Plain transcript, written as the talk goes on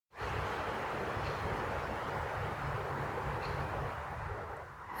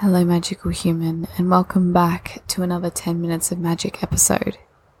Hello, magical human, and welcome back to another 10 Minutes of Magic episode.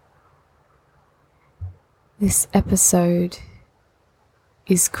 This episode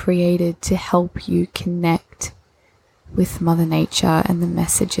is created to help you connect with Mother Nature and the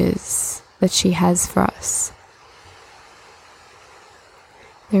messages that she has for us.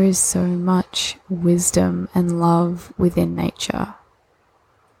 There is so much wisdom and love within nature.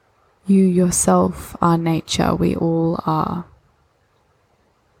 You yourself are nature, we all are.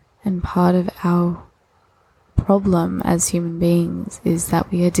 And part of our problem as human beings is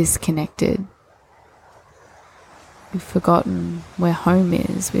that we are disconnected. We've forgotten where home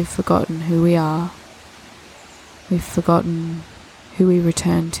is, we've forgotten who we are, we've forgotten who we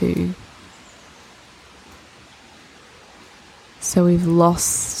return to. So we've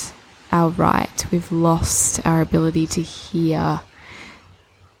lost our right, we've lost our ability to hear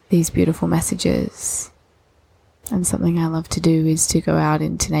these beautiful messages. And something I love to do is to go out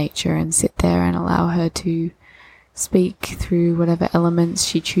into nature and sit there and allow her to speak through whatever elements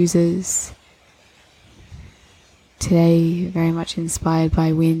she chooses. Today, very much inspired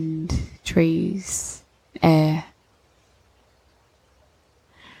by wind, trees, air.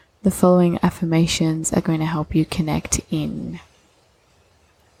 The following affirmations are going to help you connect in.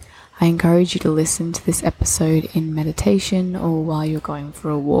 I encourage you to listen to this episode in meditation or while you're going for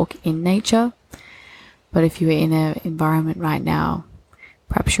a walk in nature. But if you're in an environment right now,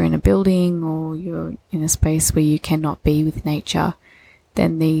 perhaps you're in a building or you're in a space where you cannot be with nature,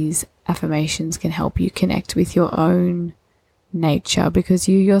 then these affirmations can help you connect with your own nature, because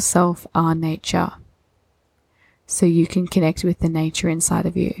you yourself are nature. So you can connect with the nature inside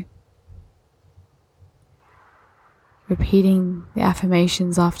of you. Repeating the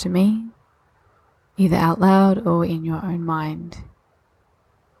affirmations after me, either out loud or in your own mind.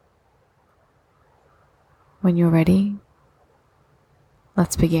 When you're ready,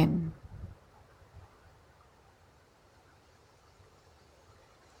 let's begin.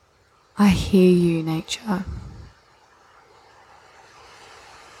 I hear you, nature.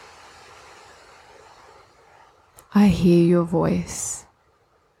 I hear your voice.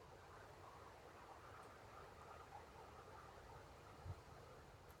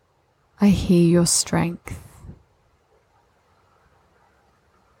 I hear your strength.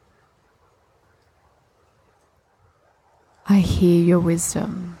 I hear your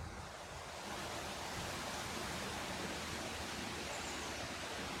wisdom.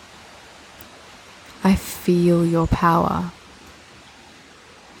 I feel your power.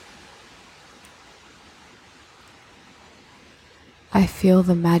 I feel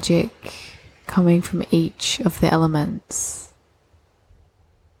the magic coming from each of the elements.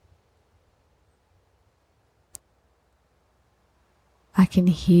 I can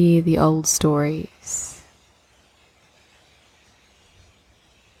hear the old stories.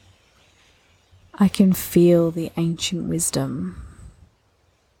 I can feel the ancient wisdom.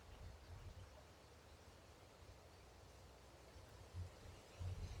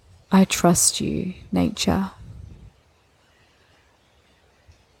 I trust you, nature.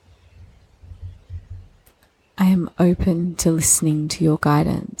 I am open to listening to your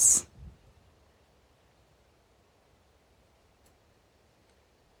guidance.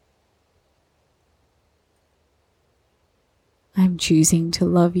 I'm choosing to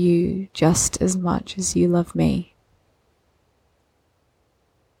love you just as much as you love me.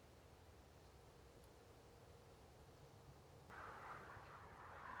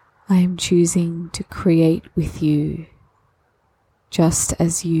 I am choosing to create with you just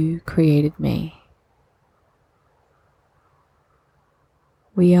as you created me.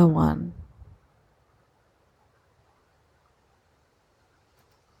 We are one.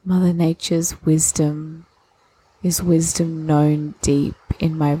 Mother Nature's wisdom is wisdom known deep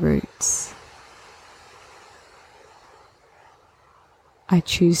in my roots. I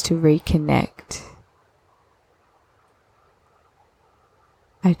choose to reconnect.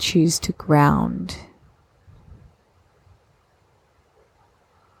 I choose to ground.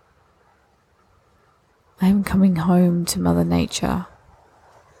 I am coming home to Mother Nature.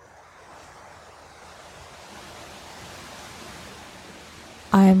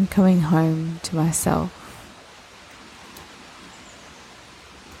 I am coming home to myself.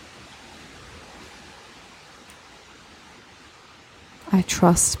 I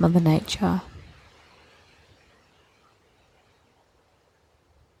trust Mother Nature.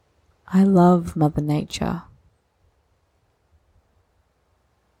 I love Mother Nature.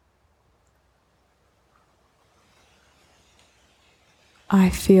 I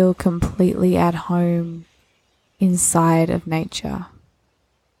feel completely at home inside of nature.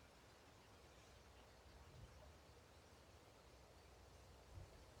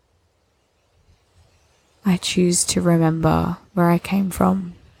 I choose to remember where I came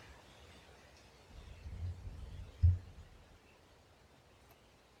from.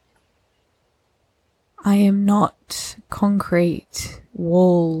 I am not concrete,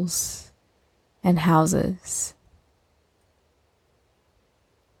 walls, and houses.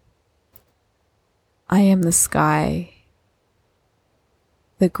 I am the sky,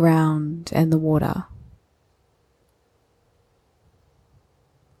 the ground, and the water.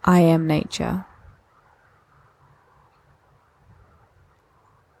 I am nature.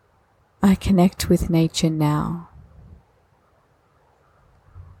 I connect with nature now.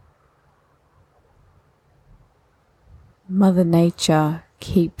 Mother Nature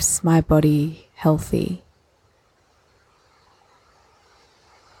keeps my body healthy.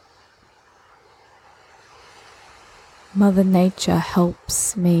 Mother Nature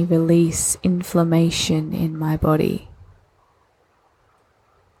helps me release inflammation in my body.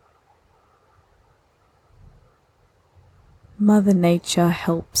 Mother Nature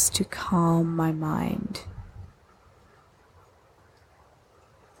helps to calm my mind.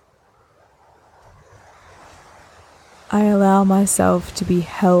 I allow myself to be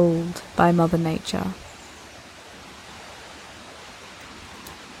held by Mother Nature.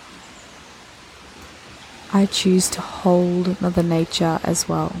 I choose to hold Mother Nature as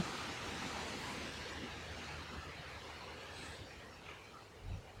well.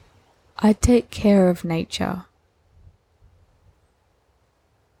 I take care of nature.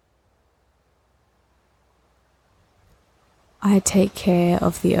 I take care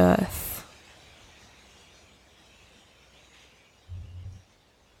of the earth.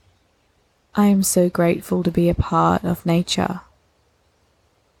 I am so grateful to be a part of nature.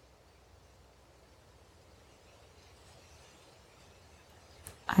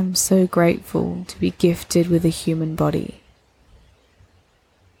 I'm so grateful to be gifted with a human body.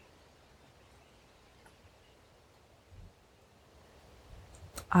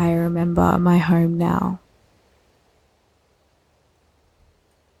 I remember my home now.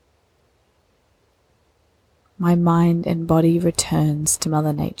 My mind and body returns to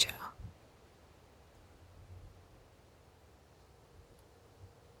Mother Nature.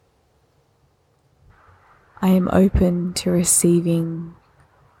 I am open to receiving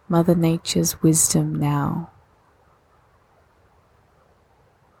Mother Nature's wisdom now.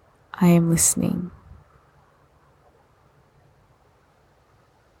 I am listening.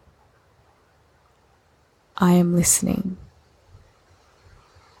 I am listening.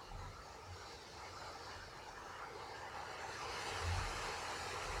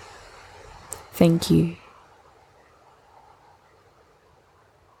 Thank you.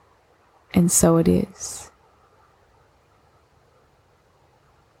 And so it is.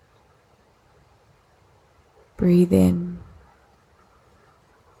 Breathe in.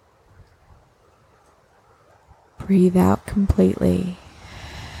 Breathe out completely.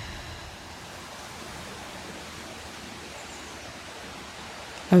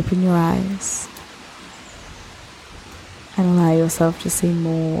 Open your eyes and allow yourself to see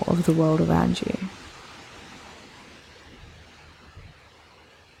more of the world around you.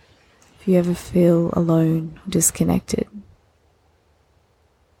 If you ever feel alone or disconnected,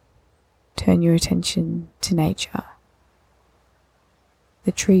 turn your attention to nature.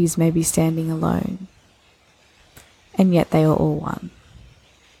 The trees may be standing alone, and yet they are all one.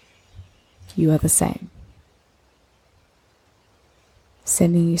 You are the same.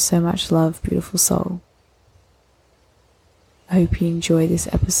 Sending you so much love, beautiful soul. I hope you enjoy this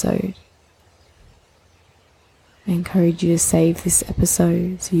episode. I encourage you to save this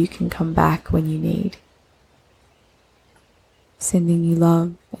episode so you can come back when you need. Sending you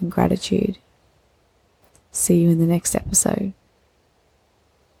love and gratitude. See you in the next episode.